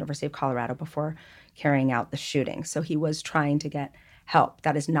was at the University of Colorado before carrying out the shooting. So he was trying to get help.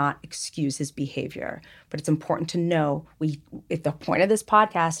 That does not excuse his behavior. But it's important to know, if the point of this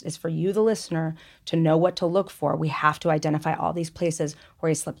podcast is for you, the listener, to know what to look for, we have to identify all these places where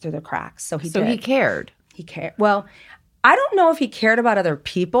he slipped through the cracks. So he cared. He cared. Well, I don't know if he cared about other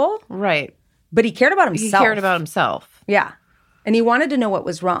people. Right. But he cared about himself. He cared about himself. Yeah. And he wanted to know what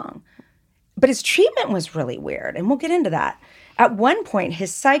was wrong. But his treatment was really weird, and we'll get into that. At one point,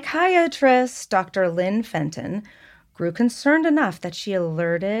 his psychiatrist, Dr. Lynn Fenton, grew concerned enough that she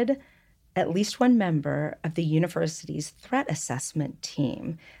alerted at least one member of the university's threat assessment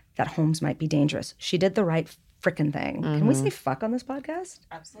team that Holmes might be dangerous. She did the right frickin' thing. Can we say fuck on this podcast?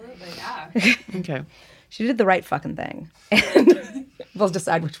 Absolutely, yeah. Okay. She did the right fucking thing. And we'll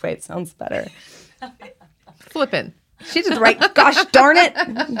decide which way it sounds better. Flippin'. She did the right, gosh darn it.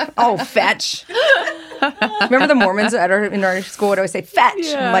 Oh, fetch. Remember the Mormons in our school would always say, fetch.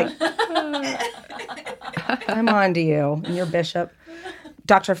 Yeah. I'm like, I'm on to you and your bishop.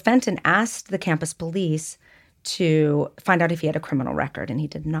 Dr. Fenton asked the campus police to find out if he had a criminal record, and he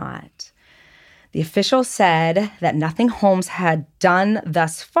did not. The official said that nothing Holmes had done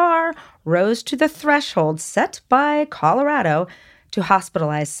thus far rose to the threshold set by Colorado to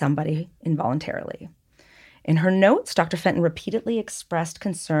hospitalize somebody involuntarily. In her notes, Dr. Fenton repeatedly expressed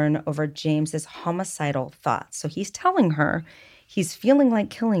concern over James's homicidal thoughts. So he's telling her he's feeling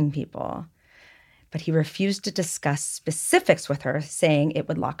like killing people, but he refused to discuss specifics with her, saying it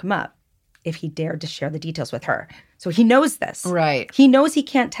would lock him up if he dared to share the details with her. So he knows this. Right. He knows he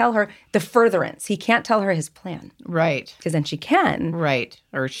can't tell her the furtherance. He can't tell her his plan. Right. Because then she can. Right.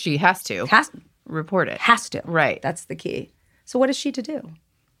 Or she has to. Report it. Has to. Right. That's the key. So what is she to do?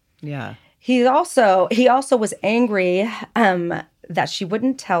 Yeah. He also was angry that she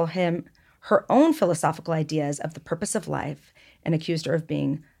wouldn't tell him her own philosophical ideas of the purpose of life and accused her of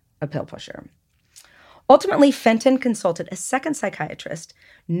being a pill pusher. Ultimately, Fenton consulted a second psychiatrist,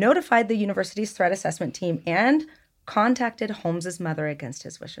 notified the university's threat assessment team, and contacted Holmes's mother against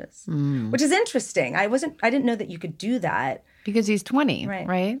his wishes, which is interesting. I didn't know that you could do that. Because he's 20, Right.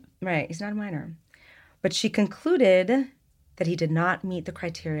 right? Right. He's not a minor. But she concluded that he did not meet the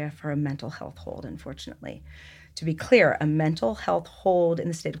criteria for a mental health hold, unfortunately. To be clear, a mental health hold in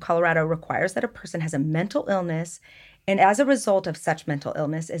the state of Colorado requires that a person has a mental illness and as a result of such mental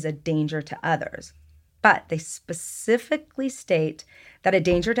illness is a danger to others. But they specifically state that a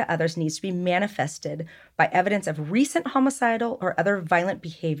danger to others needs to be manifested by evidence of recent homicidal or other violent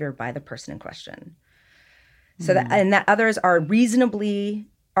behavior by the person in question. So that others are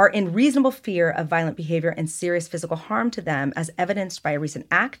in reasonable fear of violent behavior and serious physical harm to them as evidenced by a recent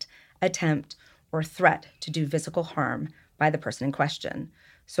act, attempt, or threat to do physical harm by the person in question.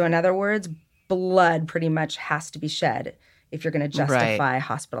 So in other words, blood pretty much has to be shed if you're going to justify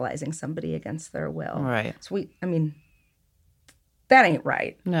hospitalizing somebody against their will. Right. So that ain't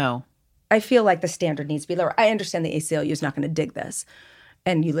right. No. I feel like the standard needs to be lower. I understand the ACLU is not going to dig this,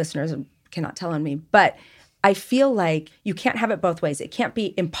 and you listeners cannot tell on me, but I feel like you can't have it both ways. It can't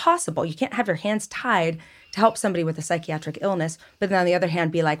be impossible. You can't have your hands tied to help somebody with a psychiatric illness, but then on the other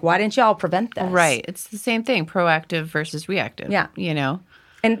hand, be like, why didn't y'all prevent this? Right. It's the same thing, proactive versus reactive. Yeah. You know?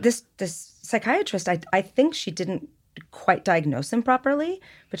 And this psychiatrist, I think she didn't quite diagnose him properly,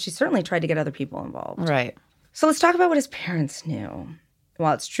 but she certainly tried to get other people involved. Right. So let's talk about what his parents knew.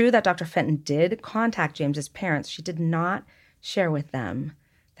 While it's true that Dr. Fenton did contact James's parents, she did not share with them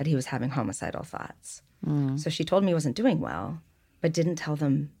that he was having homicidal thoughts. So she told me he wasn't doing well, but didn't tell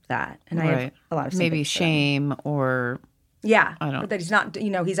them that. And I have a lot of sympathy maybe for shame or yeah, I don't that he's not,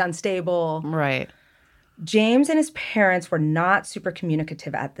 he's unstable. right. James and his parents were not super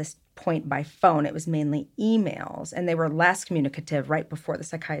communicative at this point by phone. It was mainly emails, and they were less communicative right before the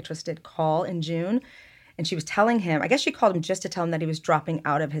psychiatrist did call in June. And she was telling him, I guess she called him just to tell him that he was dropping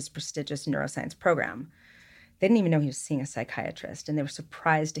out of his prestigious neuroscience program. They didn't even know he was seeing a psychiatrist, and they were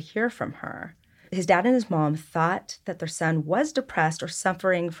surprised to hear from her. His dad and his mom thought that their son was depressed or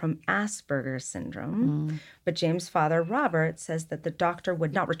suffering from Asperger's syndrome. But James' father, Robert, says that the doctor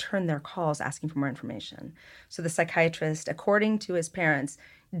would not return their calls asking for more information. So the psychiatrist, according to his parents,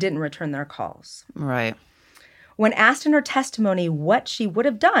 didn't return their calls. Right. When asked in her testimony what she would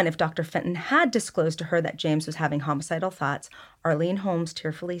have done if Dr. Fenton had disclosed to her that James was having homicidal thoughts, Arlene Holmes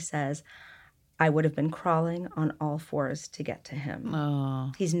tearfully says, I would have been crawling on all fours to get to him.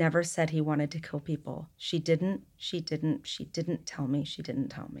 Oh. He's never said he wanted to kill people. She didn't tell me.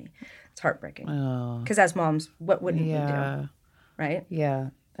 It's heartbreaking. Because as moms, what wouldn't we do? Right? Yeah,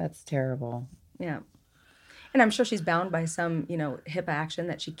 that's terrible. Yeah. And I'm sure she's bound by some, HIPAA action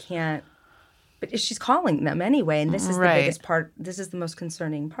that she can't, but she's calling them anyway. And this is the biggest part. This is the most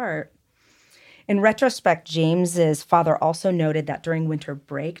concerning part. In retrospect, James's father also noted that during winter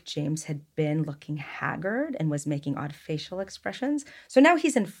break, James had been looking haggard and was making odd facial expressions. So now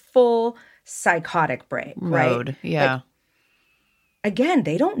he's in full psychotic break, Mode, right? yeah. Like, again,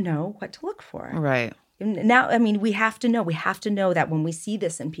 they don't know what to look for. Right. Now, I mean, we have to know. We have to know that when we see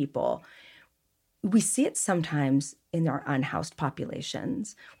this in people, we see it sometimes in our unhoused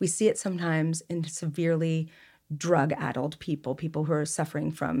populations. We see it sometimes in severely drug-addled people who are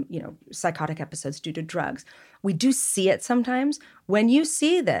suffering from, psychotic episodes due to drugs. We do see it sometimes. When you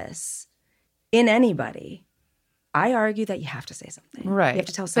see this in anybody, I argue that you have to say something. Right. You have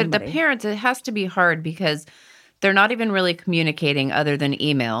to tell somebody. But the parents, it has to be hard because they're not even really communicating other than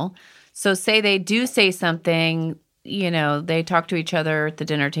email. So say they do say something, they talk to each other at the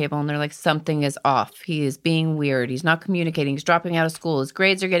dinner table and they're like, something is off. He is being weird. He's not communicating. He's dropping out of school. His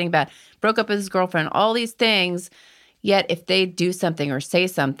grades are getting bad. Broke up with his girlfriend, all these things. Yet if they do something or say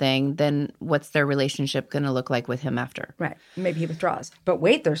something, then what's their relationship going to look like with him after? Right. Maybe he withdraws. But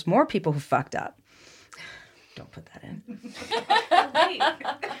wait, there's more people who fucked up. Don't put that in.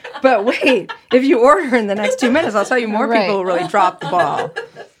 But wait, if you order in the next 2 minutes, I'll tell you more people who really dropped the ball.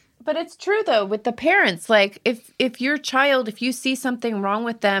 But it's true though with the parents. Like if your child, if you see something wrong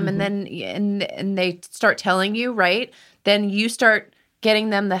with them, and then and they start telling you, right, then you start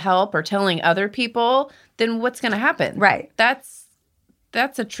getting them the help or telling other people, then what's going to happen? Right. That's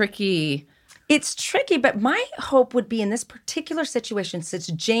a tricky. It's tricky, but my hope would be in this particular situation, since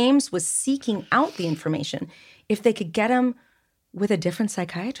James was seeking out the information, if they could get him with a different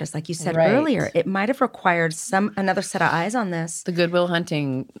psychiatrist, like you said earlier, it might have required another set of eyes on this. The Good Will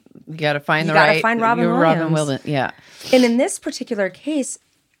Hunting, you got to find find Robin Williams. Yeah. And in this particular case,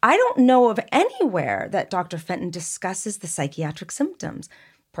 I don't know of anywhere that Dr. Fenton discusses the psychiatric symptoms.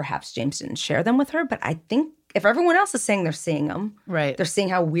 Perhaps James didn't share them with her, but I think if everyone else is saying they're seeing them, right, they're seeing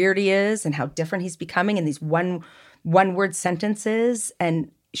how weird he is and how different he's becoming in these one-word sentences, and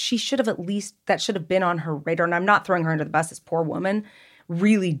she should have that should have been on her radar. And I'm not throwing her under the bus. This poor woman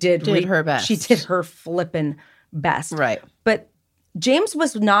really did her best. She did her flippin' best. Right. But James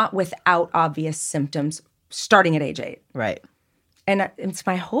was not without obvious symptoms starting at age 8. Right. And it's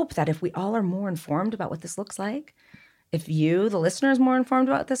my hope that if we all are more informed about what this looks like, if you, the listener, is more informed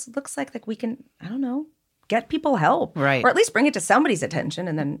about what this looks like we can, I don't know, get people help. Right. Or at least bring it to somebody's attention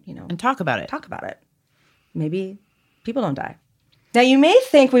and then, and talk about it. Talk about it. Maybe people don't die. Now, you may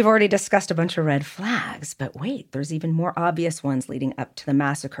think we've already discussed a bunch of red flags, but wait, there's even more obvious ones leading up to the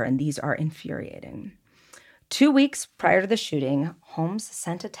massacre, and these are infuriating. 2 weeks prior to the shooting, Holmes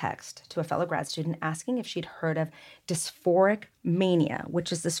sent a text to a fellow grad student asking if she'd heard of dysphoric mania,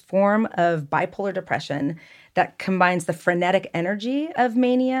 which is this form of bipolar depression that combines the frenetic energy of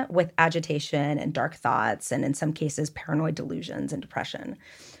mania with agitation and dark thoughts, and in some cases, paranoid delusions and depression.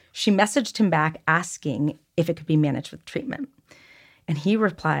 She messaged him back asking if it could be managed with treatment. And he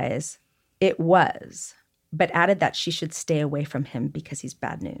replies, it was, but added that she should stay away from him because he's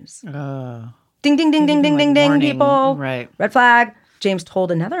bad news. Ding, ding, ding, ding, ding, ding, ding, people. Right. Red flag. James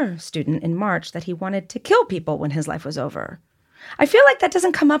told another student in March that he wanted to kill people when his life was over. I feel like that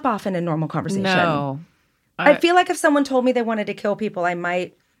doesn't come up often in normal conversation. No. I feel like if someone told me they wanted to kill people, I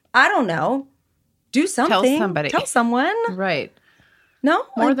might, I don't know, do something. Tell somebody. Tell someone. Right. No?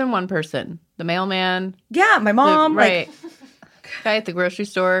 More than one person. The mailman. Yeah, my mom. Right. Guy at the grocery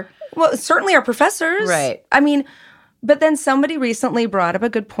store. Well, certainly our professors. Right. I mean, but then somebody recently brought up a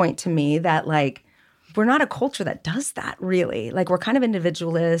good point to me that, like, we're not a culture that does that, really. Like, we're kind of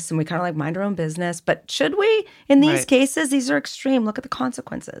individualists and we kind of, like, mind our own business. But should we? In these cases, these are extreme. Look at the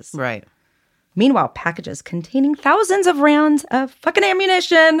consequences. Right. Meanwhile, packages containing thousands of rounds of fucking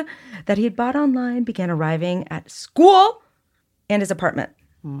ammunition that he had bought online began arriving at school and his apartment.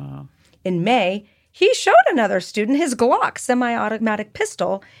 Wow. In May, he showed another student his Glock semi-automatic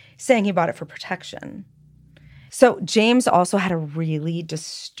pistol, saying he bought it for protection. So James also had a really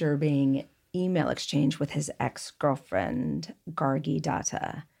disturbing email exchange with his ex-girlfriend, Gargi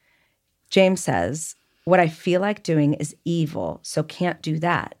Datta. James says, what I feel like doing is evil, so can't do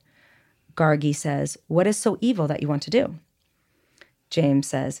that. Gargi says, what is so evil that you want to do? James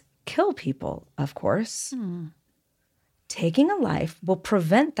says, kill people, of course. Taking a life will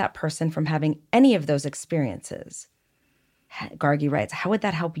prevent that person from having any of those experiences. Gargi writes, how would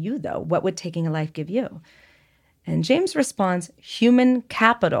that help you, though? What would taking a life give you? And James responds, human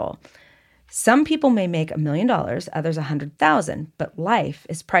capital. Some people may make $1 million, others 100,000, but life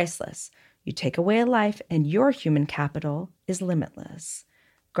is priceless. You take away a life and your human capital is limitless.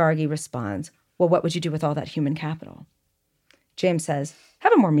 Gargi responds, well, what would you do with all that human capital? James says,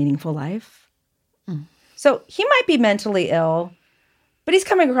 have a more meaningful life. So he might be mentally ill, But he's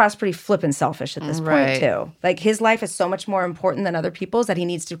coming across pretty flippin' selfish at this Right. point, too. Like, his life is so much more important than other people's that he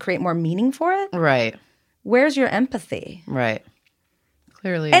needs to create more meaning for it. Right. Where's your empathy? Right.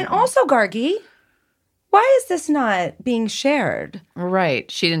 Clearly. And also, Gargi, why is this not being shared? Right.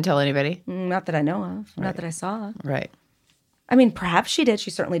 She didn't tell anybody. Not that I know of. Not that I saw. Right. I mean, perhaps she did.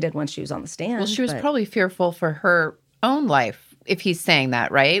 She certainly did when she was on the stand. Well, she was but- probably fearful for her own life if he's saying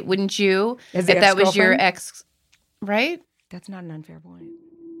that, right? Wouldn't you? As If the that was your ex-girlfriend? ex, right? That's not an unfair point.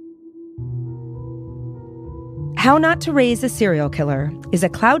 How Not to Raise a Serial Killer is a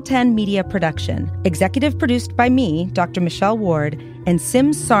Cloud 10 media production, executive produced by me, Dr. Michelle Ward, and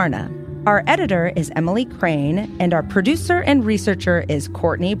Sim Sarna. Our editor is Emily Crane, and our producer and researcher is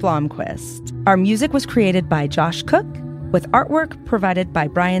Courtney Blomquist. Our music was created by Josh Cook, with artwork provided by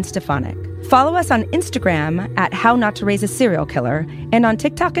Brian Stefanik. Follow us on Instagram at How Not to Raise a Serial Killer, and on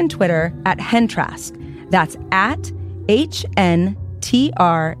TikTok and Twitter at Hentrask. That's at HNTRASK.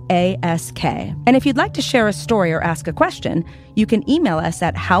 And if you'd like to share a story or ask a question, you can email us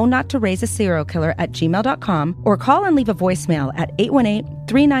at hownottoraiseaserialkiller@gmail.com or call and leave a voicemail at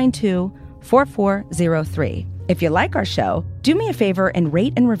 818-392-4403. If you like our show, do me a favor and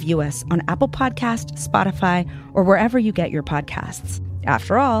rate and review us on Apple Podcasts, Spotify, or wherever you get your podcasts.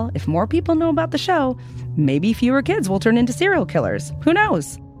 After all, if more people know about the show, maybe fewer kids will turn into serial killers. Who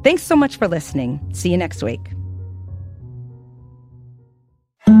knows? Thanks so much for listening. See you next week.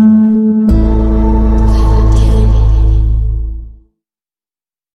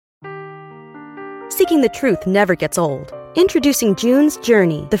 Seeking the truth never gets old. Introducing June's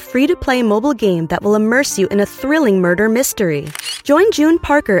Journey, the free-to-play mobile game that will immerse you in a thrilling murder mystery. Join June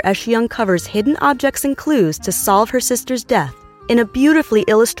Parker as she uncovers hidden objects and clues to solve her sister's death in a beautifully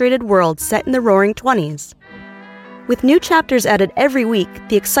illustrated world set in the Roaring '20s. With new chapters added every week,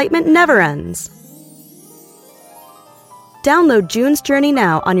 the excitement never ends. Download June's Journey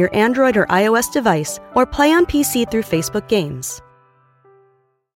now on your Android or iOS device, or play on PC through Facebook Games.